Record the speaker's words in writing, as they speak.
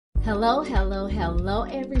Hello, hello, hello,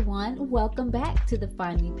 everyone. Welcome back to the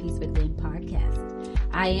Finding Peace Within podcast.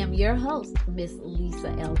 I am your host, Miss Lisa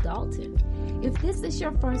L. Dalton. If this is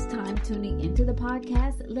your first time tuning into the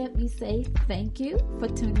podcast, let me say thank you for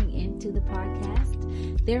tuning into the podcast.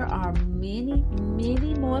 There are many,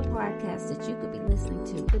 many more podcasts that you could be listening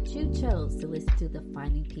to, but you chose to listen to the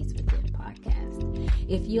Finding Peace Within podcast.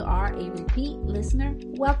 If you are a repeat listener,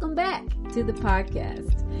 welcome back to the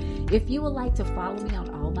podcast. If you would like to follow me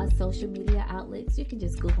on all my social media outlets, you can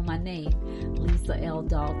just Google my name, Lisa L.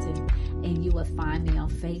 Dalton, and you will find me on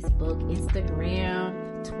Facebook, Instagram,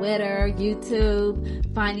 Twitter, YouTube,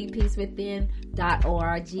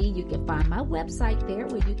 findingpeacewithin.org. You can find my website there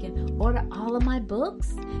where you can order all of my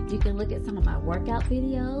books. You can look at some of my workout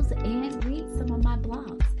videos and read some of my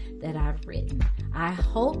blogs that I've written. I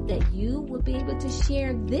hope that you will be able to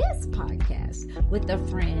share this podcast with a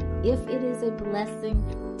friend if it is a blessing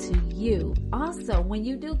to you. Also, when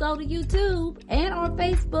you do go to YouTube and on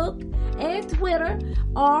Facebook and Twitter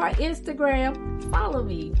or Instagram, follow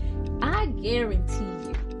me. I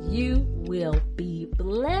guarantee you will be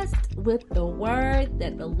blessed with the word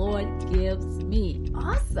that the Lord gives me.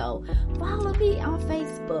 Also, follow me on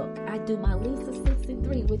Facebook. I do my Lisa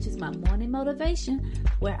 63, which is my morning motivation,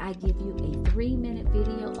 where I give you a 3-minute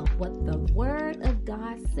video of what the word of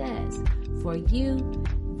God says for you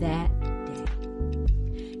that day.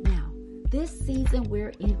 Now, this season,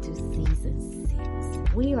 we're into season 6.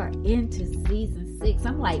 We are into season 6.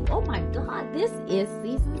 I'm like, oh my God, this is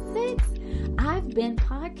season 6. I've been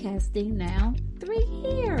podcasting now 3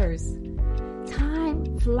 years.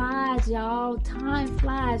 Time flies, y'all. Time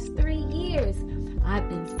flies. 3 years. I've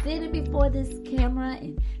been sitting before this camera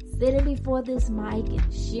and sitting before this mic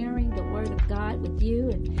and sharing the word of God with you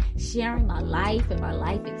and sharing my life and my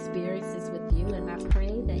life experiences with you. And I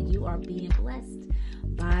pray that you are being blessed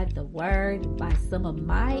by the word, by some of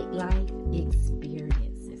my life experiences.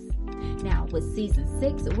 Now, with season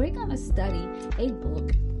 6, we're going to study a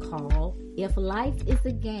book called If Life is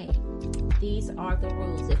a Game, These Are the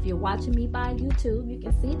Rules. If you're watching me by YouTube, you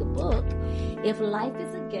can see the book, If Life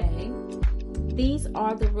is a Game, These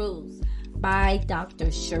Are the Rules, by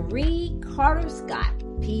Dr. Cherie Carter Scott,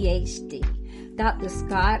 PhD. Dr.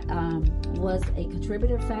 Scott was a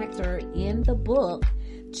contributor factor in the book,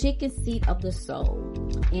 Chicken Seat of the Soul.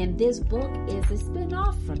 And this book is a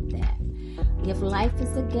spin-off from that. If life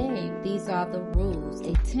is a game, these are the rules,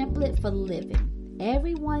 a template for living.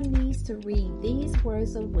 Everyone needs to read these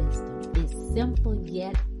words of wisdom. It's simple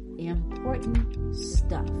yet important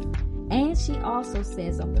stuff. And she also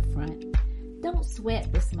says on the front, don't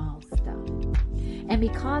sweat the small stuff. And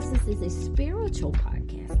because this is a spiritual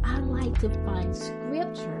podcast, I like to find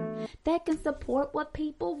scripture that can support what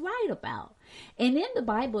people write about. And in the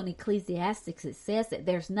Bible in Ecclesiastes, it says that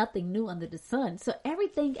there's nothing new under the sun. So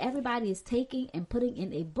everything everybody is taking and putting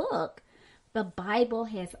in a book, the Bible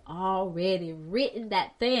has already written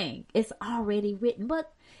that thing. It's already written,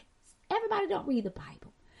 but everybody don't read the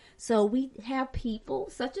Bible. So we have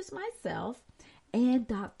people such as myself and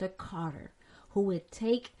Dr. Carter who would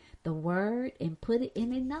take the word and put it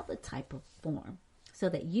in another type of form so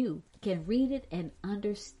that you can read it and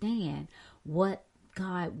understand what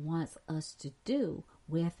God wants us to do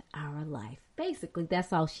with our life. Basically,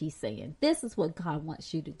 that's all she's saying. This is what God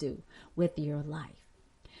wants you to do with your life.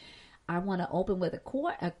 I want to open with a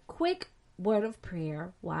quick word of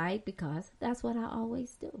prayer. Why? Because that's what I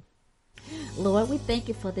always do. Lord, we thank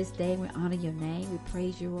you for this day. We honor your name. We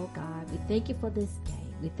praise you, oh God. We thank you for this day.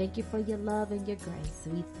 We thank you for your love and your grace.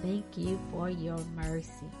 We thank you for your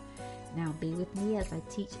mercy. Now be with me as I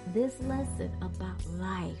teach this lesson about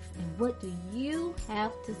life. And what do you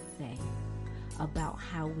have to say about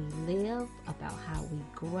how we live, about how we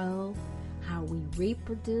grow, how we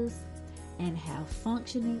reproduce, and have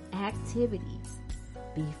functioning activities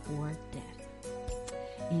before death.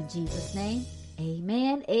 In Jesus' name,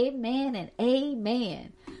 amen, amen, and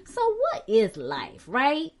amen. So what is life,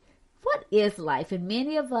 right? What is life? And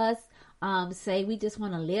many of us say we just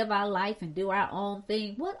want to live our life and do our own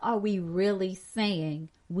thing. What are we really saying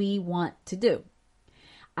we want to do?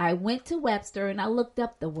 I went to Webster and I looked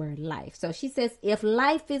up the word life. So she says, if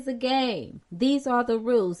life is a game, these are the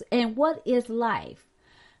rules. And what is life?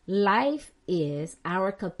 Life is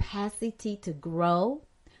our capacity to grow,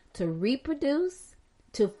 to reproduce,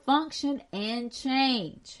 to function and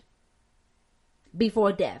change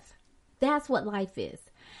before death. That's what life is.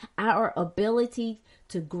 Our ability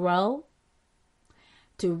to grow,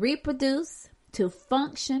 to reproduce, to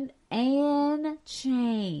function and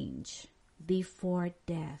change before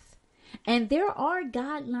death. And there are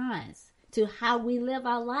guidelines to how we live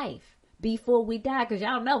our life before we die. Because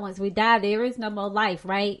y'all know once we die, there is no more life,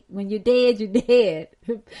 right? When you're dead, you're dead.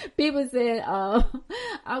 People said,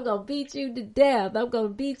 I'm going to beat you to death. I'm going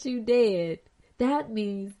to beat you dead. That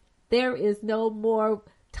means there is no more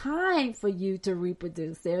time for you to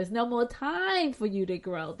reproduce. There is no more time for you to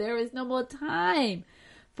grow. There is no more time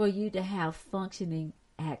for you to have functioning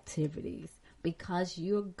activities because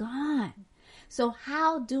you're gone. So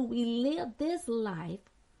how do we live this life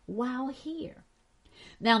while here?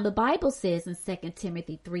 Now, the Bible says in 2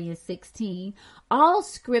 Timothy 3:16, all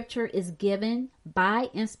scripture is given by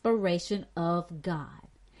inspiration of God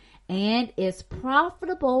and is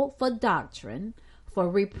profitable for doctrine, for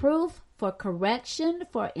reproof, for correction,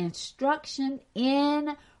 for instruction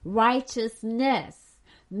in righteousness.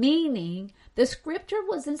 Meaning the scripture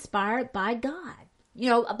was inspired by God,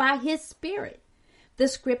 by his spirit. The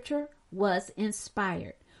scripture was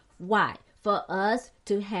inspired. Why? For us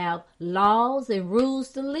to have laws and rules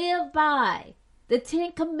to live by. The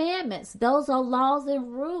 10 Commandments, those are laws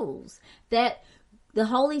and rules that the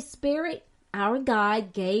Holy Spirit, our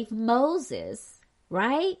God, gave Moses,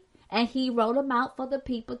 right? And he wrote them out for the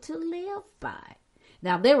people to live by.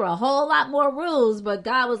 Now, there were a whole lot more rules, but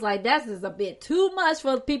God was like, this is a bit too much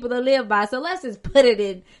for people to live by, so let's just put it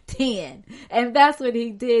in 10. And that's what he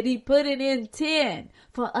did. He put it in 10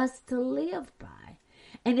 for us to live by.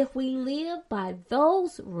 And if we live by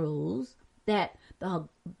those rules that the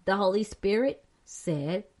Holy Spirit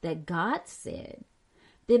said, that God said,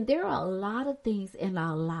 then there are a lot of things in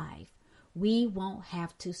our life we won't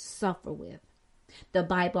have to suffer with. The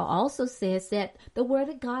Bible also says that the Word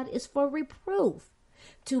of God is for reproof,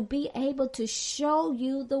 to be able to show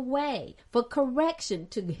you the way, for correction,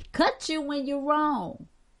 to cut you when you're wrong.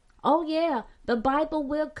 Oh yeah, the Bible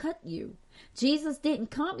will cut you. Jesus didn't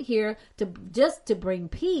come here just to bring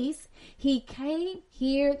peace. He came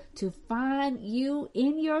here to find you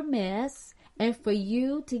in your mess and for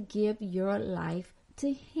you to give your life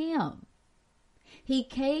to him. He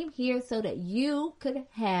came here so that you could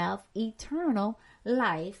have eternal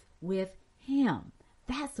life with him.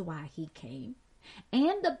 That's why he came.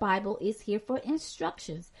 And the Bible is here for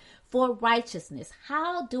instructions, for righteousness.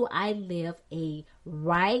 How do I live a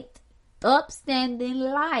right, upstanding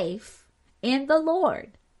life in the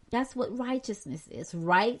Lord? That's what righteousness is,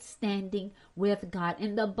 right standing with God.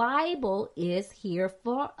 And the Bible is here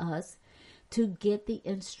for us to get the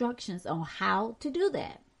instructions on how to do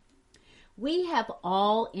that. We have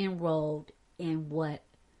all enrolled in what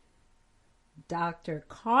Dr.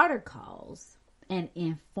 Carter calls an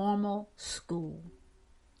informal school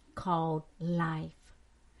called life.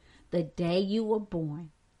 The day you were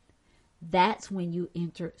born, that's when you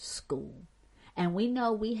enter school. And we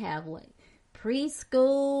know we have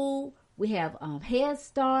preschool, we have Head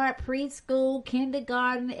Start, preschool,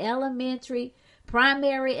 kindergarten, elementary,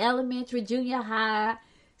 primary, elementary, junior high,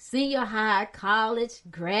 senior high, college,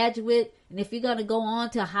 graduate. And if you're going to go on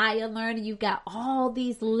to higher learning, you've got all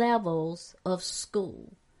these levels of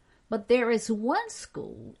school. But there is one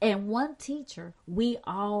school and one teacher we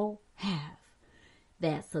all have.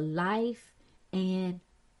 That's life and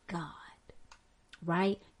God,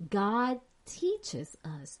 right? God teaches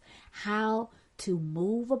us how to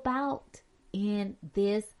move about in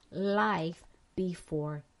this life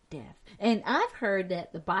before death. And I've heard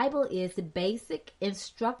that the Bible is the basic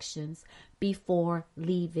instructions before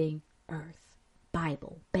leaving earth.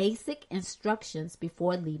 Bible, basic instructions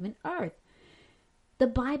before leaving earth. The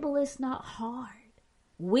Bible is not hard.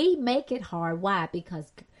 We make it hard. Why?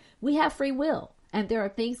 Because we have free will. And there are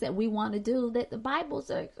things that we want to do that the Bible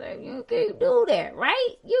says you can't do that,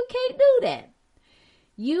 right? You can't do that.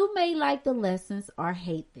 You may like the lessons or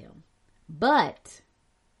hate them, but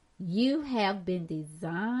you have been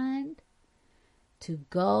designed to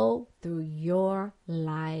go through your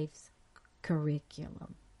life's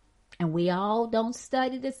curriculum. And we all don't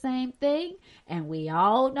study the same thing, and we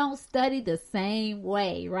all don't study the same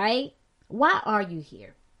way, right? Why are you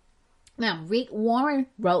here? Now, Rick Warren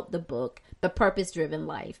wrote the book, The Purpose-Driven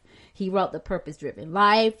Life. He wrote The Purpose-Driven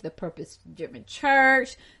Life, The Purpose-Driven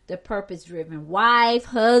Church, The Purpose-Driven Wife,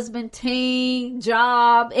 Husband, Teen,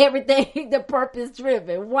 Job, everything, The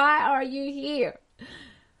Purpose-Driven. Why are you here?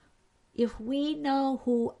 If we know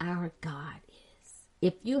who our God is,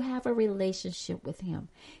 if you have a relationship with him,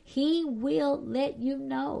 he will let you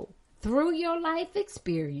know through your life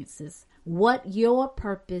experiences what your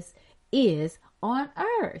purpose is on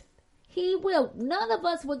earth. He will. None of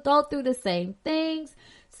us would go through the same things.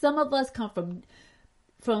 Some of us come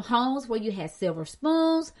from homes where you had silver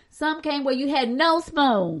spoons. Some came where you had no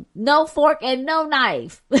spoon, no fork, and no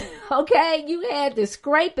knife. Okay? You had to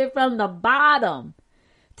scrape it from the bottom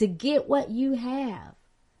to get what you have.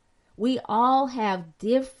 We all have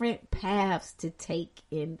different paths to take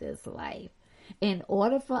in this life. In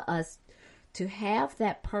order for us to have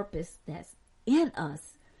that purpose that's in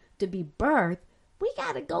us to be birthed, we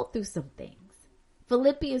got to go through some things.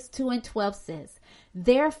 Philippians 2:12 says,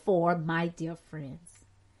 therefore, my dear friends,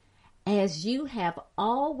 as you have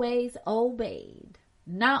always obeyed,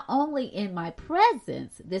 not only in my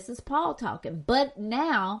presence, this is Paul talking, but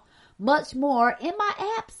now much more in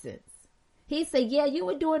my absence. He said, yeah, you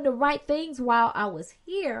were doing the right things while I was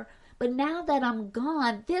here, but now that I'm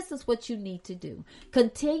gone, this is what you need to do.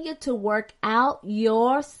 Continue to work out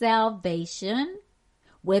your salvation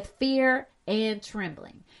with fear and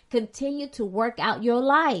trembling. Continue to work out your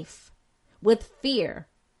life with fear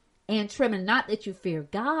and trembling. Not that you fear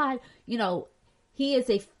God. You know, he is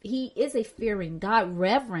a fearing God,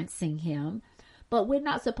 reverencing him. But we're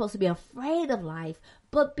not supposed to be afraid of life,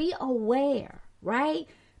 but be aware, right?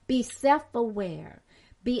 Be self-aware.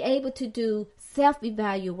 Be able to do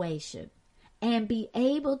self-evaluation and be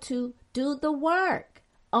able to do the work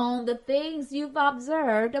on the things you've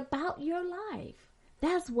observed about your life.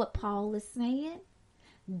 That's what Paul is saying.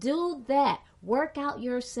 Do that. Work out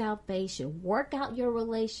your salvation. Work out your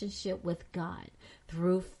relationship with God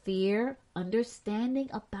through fear, understanding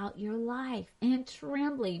about your life, and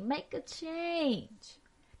trembling. Make a change.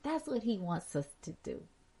 That's what he wants us to do.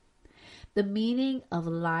 The meaning of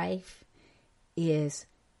life is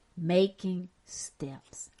making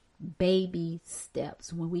steps, baby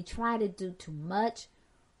steps. When we try to do too much,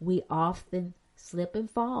 we often slip and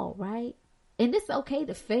fall, right? And it's okay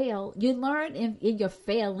to fail. You learn in your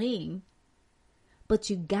failing, but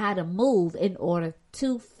you got to move in order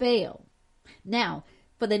to fail. Now,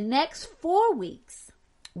 for the next 4 weeks,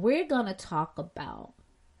 we're going to talk about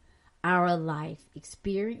our life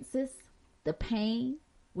experiences, the pain.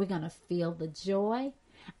 We're going to feel the joy,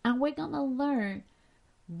 and we're going to learn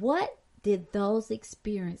what did those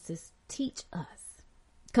experiences teach us.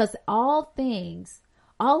 Because all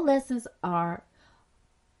lessons are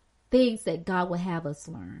things that God will have us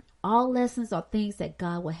learn. All lessons are things that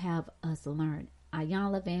God will have us learn.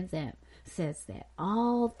 Iyanla Vanzant says that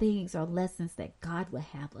all things are lessons that God will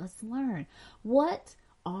have us learn. What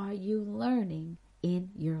are you learning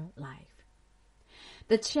in your life?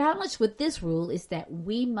 The challenge with this rule is that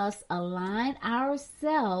we must align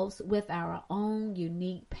ourselves with our own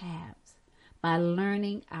unique paths by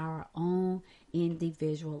learning our own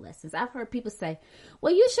individual lessons. I've heard people say,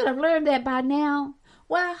 well, you should have learned that by now.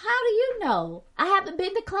 Well, how do you know? I haven't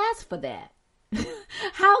been to class for that.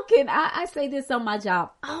 How can I say this on my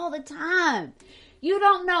job all the time? You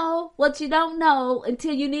don't know what you don't know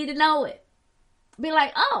until you need to know it. Be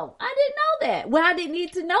like, oh, I didn't know that. Well, I didn't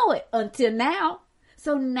need to know it until now.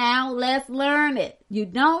 So now let's learn it. You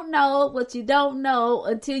don't know what you don't know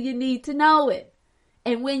until you need to know it.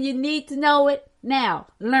 And when you need to know it, now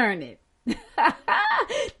learn it.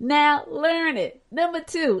 Now learn it. Number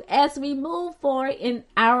 2, as we move forward in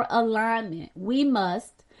our alignment, we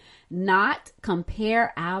must not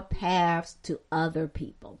compare our paths to other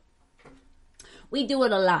people. We do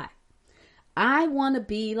it a lot. I want to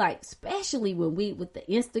be like, especially when with the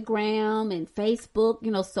Instagram and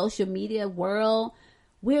Facebook, social media world,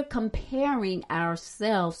 we're comparing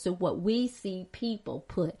ourselves to what we see people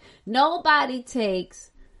put. Nobody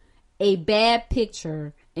takes a bad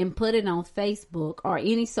picture and put it on Facebook or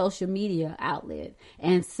any social media outlet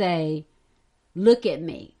and say, look at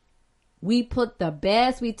me. We put the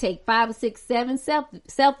best. We take 5 or 6, 7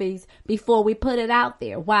 selfies before we put it out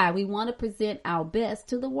there. Why? We want to present our best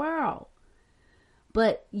to the world.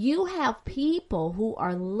 But you have people who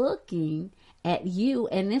are looking at you,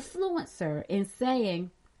 an influencer, and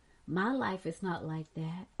saying, my life is not like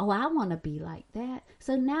that. Oh, I want to be like that.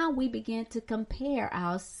 So now we begin to compare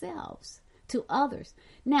ourselves to others.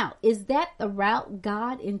 Now, is that the route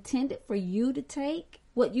God intended for you to take?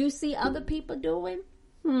 What you see other people doing?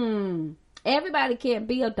 Everybody can't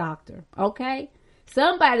be a doctor, okay?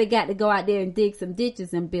 Somebody got to go out there and dig some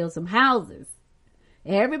ditches and build some houses.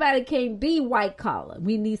 Everybody can't be white collar.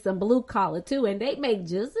 We need some blue collar too, and they make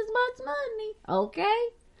just as much money, okay?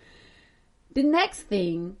 The next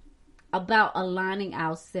thing about aligning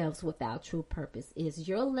ourselves with our true purpose is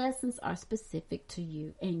your lessons are specific to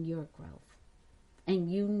you and your growth.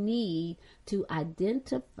 And you need to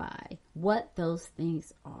identify what those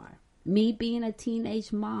things are. Me being a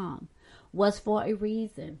teenage mom was for a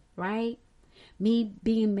reason, right? Me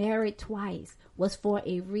being married twice was for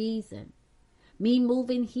a reason. Me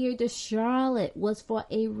moving here to Charlotte was for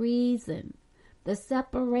a reason. The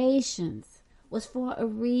separations was for a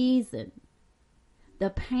reason. The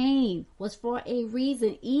pain was for a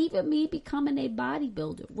reason. Even me becoming a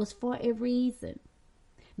bodybuilder was for a reason.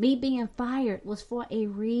 Me being fired was for a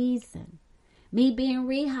reason. Me being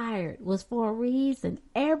rehired was for a reason.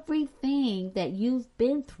 Everything that you've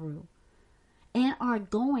been through and are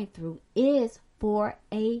going through is for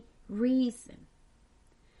a reason.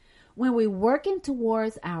 When we're working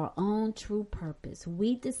towards our own true purpose,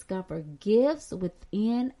 we discover gifts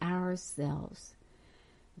within ourselves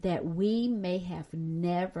that we may have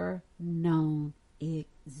never known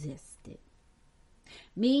existed.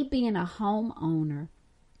 Me being a homeowner,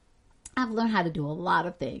 I've learned how to do a lot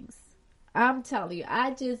of things. I'm telling you,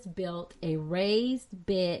 I just built a raised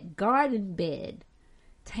bed, garden bed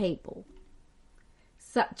table.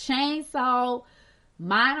 So, chainsaw,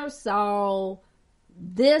 miner saw,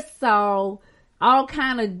 this saw, all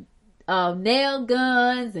kind of nail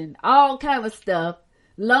guns and all kind of stuff,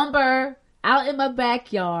 lumber out in my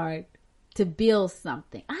backyard to build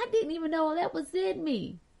something. I didn't even know that was in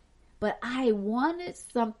me, but I wanted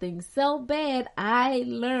something so bad. I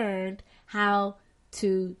learned how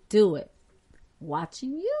to do it.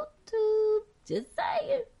 Watching YouTube, just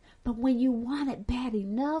saying. But when you want it bad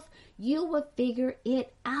enough, you will figure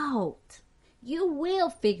it out. You will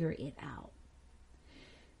figure it out.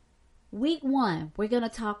 Week 1, we're going to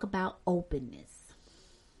talk about openness.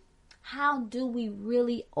 How do we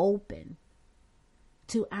really open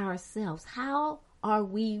to ourselves? How are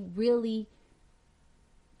we really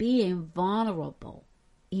being vulnerable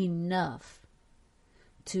enough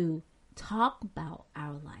to talk about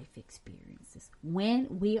our life experiences?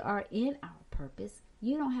 When we are in our purpose,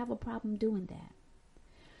 you don't have a problem doing that.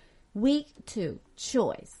 Week 2,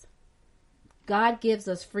 choice. God gives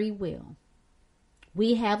us free will.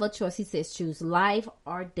 We have a choice. He says, choose life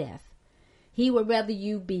or death. He would rather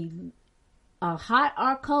you be hot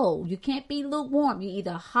or cold. You can't be lukewarm. You're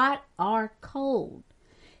either hot or cold.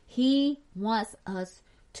 He wants us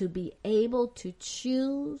to be able to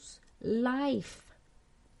choose life.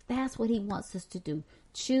 That's what he wants us to do.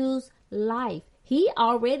 Choose life. He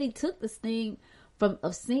already took the sting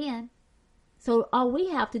of sin. So all we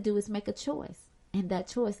have to do is make a choice. And that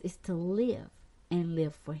choice is to live and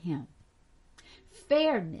live for him.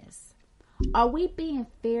 Fairness. Are we being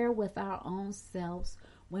fair with our own selves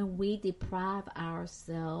when we deprive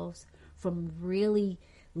ourselves from really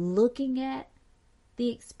looking at the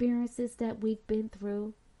experiences that we've been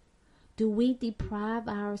through? Do we deprive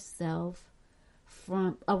ourselves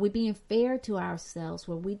from, are we being fair to ourselves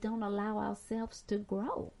when we don't allow ourselves to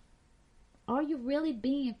grow? Are you really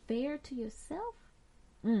being fair to yourself?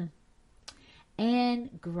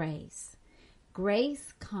 And grace.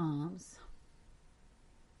 Grace comes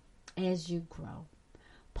as you grow.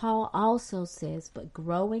 Paul also says, but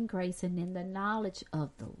grow in grace and in the knowledge of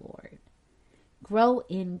the Lord. Grow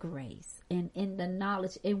in grace and in the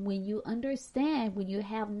knowledge. And when you understand, when you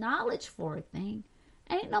have knowledge for a thing,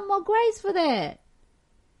 ain't no more grace for that.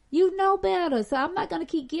 You know better. So I'm not going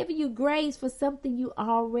to keep giving you grace for something you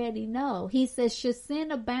already know. He says, should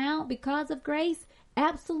sin abound because of grace?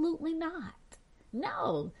 Absolutely not.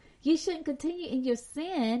 No, you shouldn't continue in your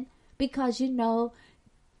sin because you know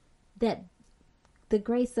that the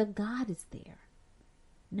grace of God is there.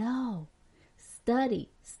 No. Study.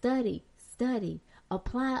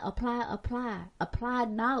 Apply.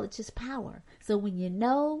 Applied knowledge is power. So when you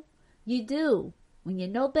know, you do. When you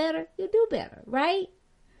know better, you do better, right?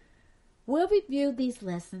 We'll review these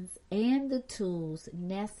lessons and the tools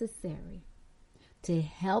necessary to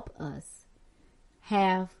help us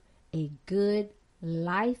have a good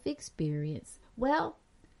life experience. Well,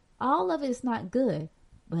 all of it's not good,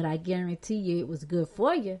 but I guarantee you it was good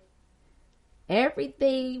for you.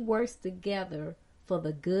 Everything works together for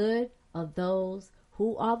the good of those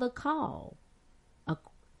who are the called,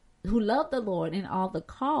 who love the Lord and are the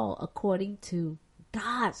called according to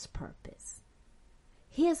God's purpose.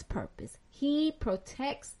 His purpose. He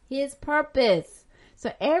protects his purpose.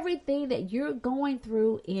 So everything that you're going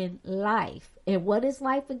through in life, and what is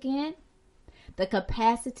life again? The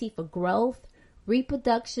capacity for growth,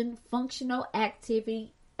 reproduction, functional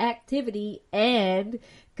activity, and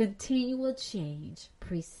continual change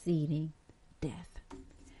preceding death.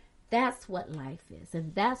 That's what life is.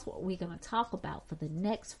 And that's what we're going to talk about for the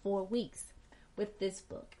next 4 weeks with this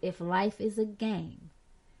book. If life is a game,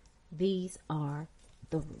 these are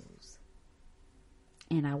the rules.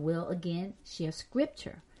 And I will again share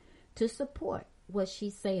scripture to support what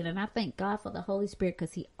she's saying. And I thank God for the Holy Spirit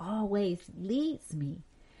because he always leads me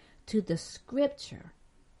to the scripture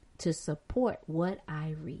to support what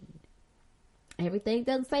I read. Everything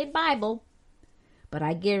doesn't say Bible, but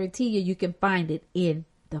I guarantee you can find it in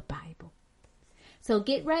the Bible. So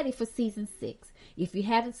get ready for season 6. If you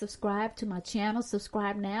haven't subscribed to my channel,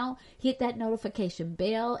 subscribe now. Hit that notification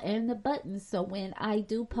bell and the button so when I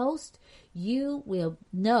do post, you will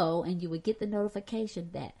know and you will get the notification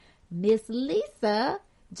that Miss Lisa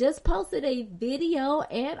just posted a video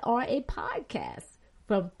and or a podcast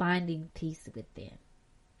from Finding Peace Within.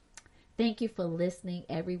 Thank you for listening,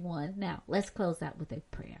 everyone. Now, let's close out with a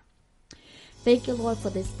prayer. Thank you, Lord,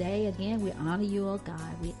 for this day. Again, we honor you, oh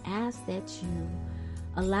God. We ask that you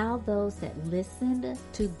allow those that listened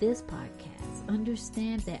to this podcast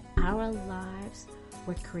understand that our lives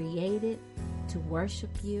were created to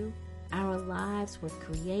worship you. Our lives were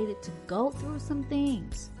created to go through some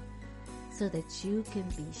things so that you can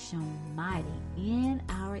be shown mighty in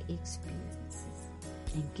our experiences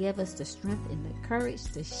and give us the strength and the courage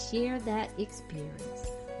to share that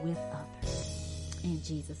experience with others. In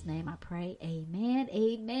Jesus' name I pray. Amen,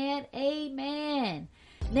 amen, amen.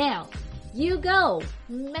 Now, you go.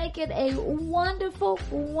 Make it a wonderful,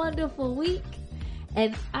 wonderful week.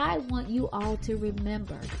 And I want you all to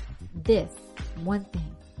remember this one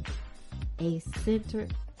thing. A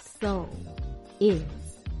centered soul is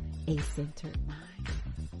a centered mind.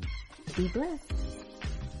 Be blessed.